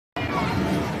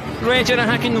Raidir a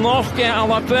hacking loch ge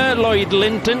Alapa, Lloyd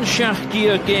Linton,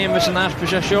 Shachgi game as an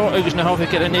arpis a show, agus na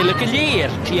hoffic ar an eile galeer.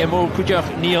 TMO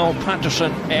Kujach Neil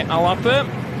Patterson Alapa.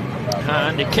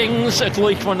 And the Kings at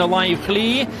like van the live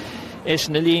clee is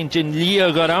na leentje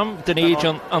Leo garam, den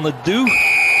agent aan het doe.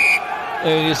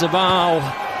 Is de bal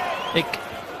ik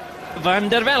van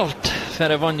der Welt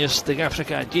verre vanjes de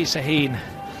Afrika Jesa heen.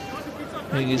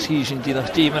 Is hier zijn die nog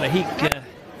team maar hik.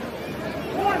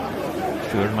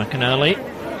 Stuur McNally.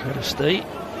 Daar is hij.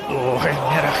 Oh,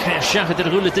 erg. Schach er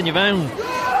roelet in je wijn.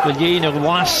 Wil je nog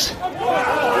was?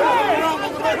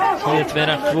 Het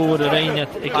werk voor de Rijn.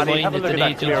 Ik weet het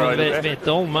niet. Weet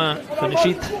al, maar van de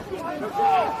shit.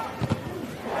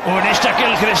 Oh, is dat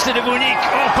Gilchrist in de Monique.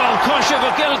 Oh, Paul Kosje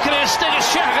voor Gilchrist. Dat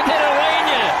is schach er alleen.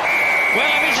 Wel,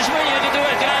 wie is het moeilijk te doen?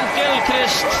 Grant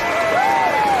Gilchrist.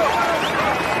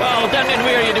 Well, Duncan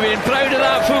Weir, you'd have been proud of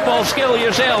that football skill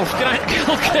yourself. Grant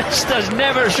Gilchrist has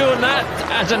never shown that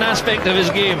as an aspect of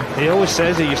his game. He always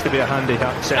says he used to be a handy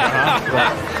centre half,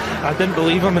 but I didn't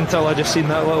believe him until I just seen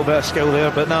that little bit of skill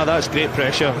there. But no, that's great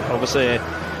pressure. Obviously,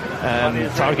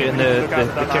 targeting the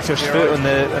kicker's foot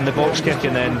on the box kick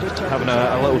and then having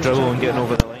a little dribble and getting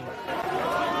over the line.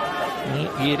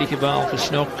 Hierige bal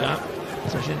gesnokt.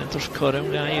 Zoals je het dus korm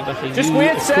gaan. Just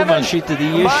wait, Seven.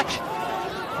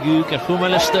 Guk a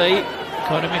Humalestay,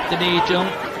 Cormac the Nation.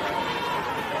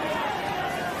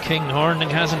 Kinghorn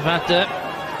and hasn't had that.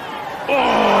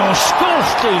 Oh,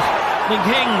 Skolftu, the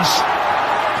Kings.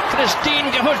 Christine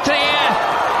Gahurtaya.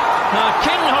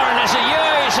 Kinghorn is a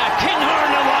years, a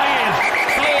Kinghorn alive.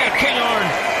 Play a Kinghorn.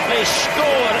 They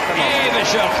score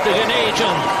Eveshok the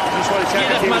Nation.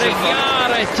 Giet maar een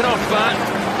jaar uit trofba.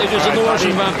 Het is een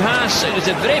oorzaak van pass. Het is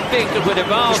een breedbeker voor de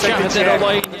bal. Schacht er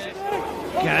alleen.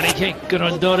 Gary Kicker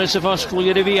on Doris of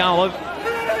Osclugger of Olive.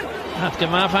 Had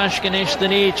gemaf Ashkenish the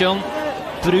Nation.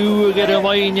 Brugger a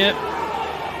line.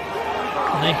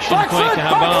 Connection quite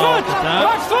a ball.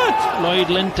 Lloyd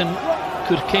Linton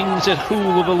could Kings at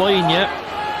Hool of a line.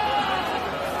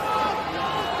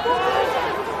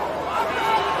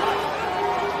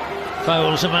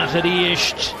 Fouls of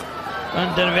Machariest.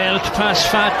 Van der Welt pass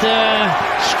Fatte.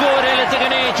 Score hele tegen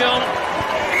Nation.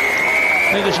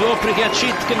 Ik is hopelijk het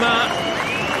shit gemaakt.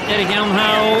 Erik Jan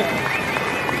Howell.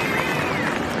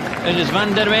 It is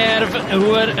Van der Werf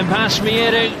who and pass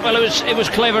me. Well, it was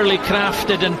cleverly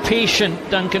crafted and patient,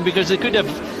 Duncan, because they could have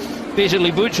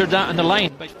basically butchered that on the line.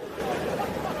 But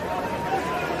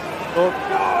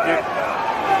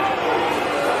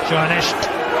Johannes.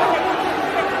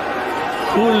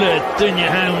 Hule dunje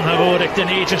hound have oorlijk de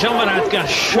nature. Sommer had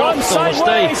geschopt al de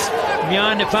tijd.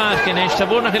 Mjaan de parken is. Daar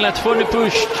wordt nog heel voor de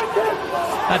push.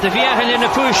 At de vieren in de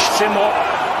push.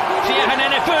 Vieren in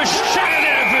de push. Schade in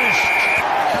de push.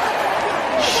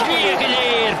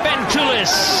 Schwiegeleer. Ben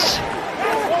Tullis.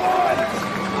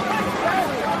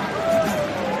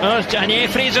 Oh, nee,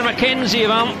 Fraser McKenzie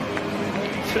van.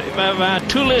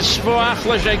 Tullis for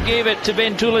Achlish, I gave it to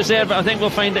Ben Tullis there, but I think we'll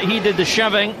find that he did the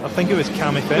shoving. I think it was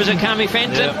Cammy Fenton. Was it Cammy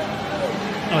Fenton?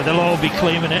 Yeah. Oh, they'll all be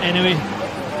claiming it anyway.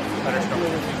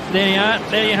 There you are,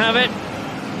 there you have it.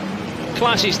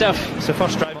 Classy stuff. It's the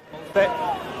first drive.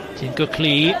 Tinko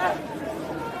Clee.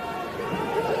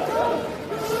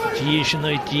 Gish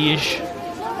and Gish.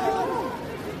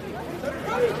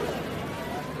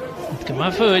 Het kan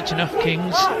maar vooruit, nog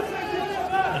Kings.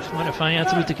 Ach, maar een fijn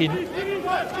uitroet te kind.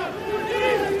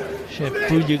 Ze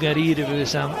poelje garire we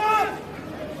samen.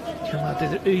 Kan maar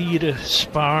dit uren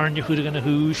sparen, je goede gaan naar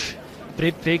huis.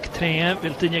 Bripweg trainen,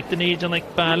 wil je niet de negen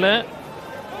ballen.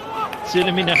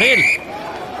 Zullen we nog heel?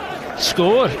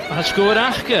 Score, a score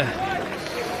achke.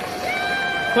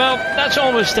 Well, that's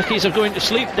almost the case of going to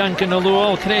sleep, Duncan, although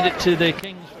all credit to the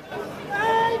Kings.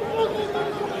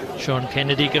 Sean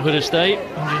Kennedy gehoord day.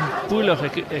 Boelig,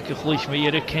 ik geloof me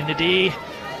hier, Kennedy.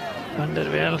 Van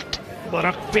der Welt.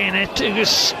 Barack Bennett.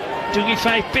 Is Dougie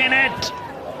 5 Bennett.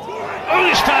 Oh,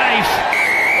 is 5.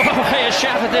 Oh, hij is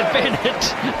Shafter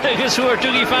Bennett. Is hoor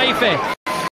Dougie 5.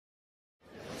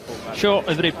 Zo,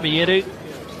 het riep me hier.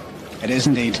 It is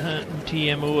indeed.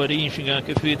 TMO arranging aan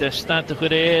gevoerd. Dat staat te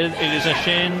goed. Is een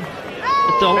shen.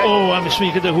 Oh, I'm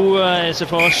speaking de hoe is de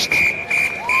vast.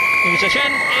 Is een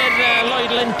shen.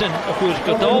 Lloyd Linton, of course,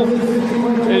 got all.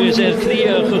 Is 3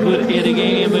 gehoord in de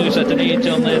game. Is dat een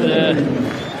eentje aan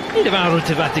niet de waarheid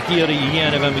te wat ik hier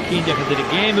en van mijn dat je de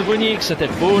game begon ik. Zat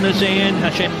het bonus in.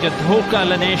 Hij gaat ook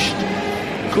al een echt.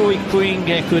 Koik point.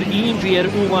 Hij kon 1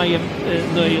 uwaai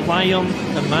naar Lion.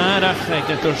 Een maandag. Hij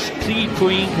gaat dus 3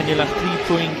 point. En je lag 3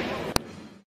 point.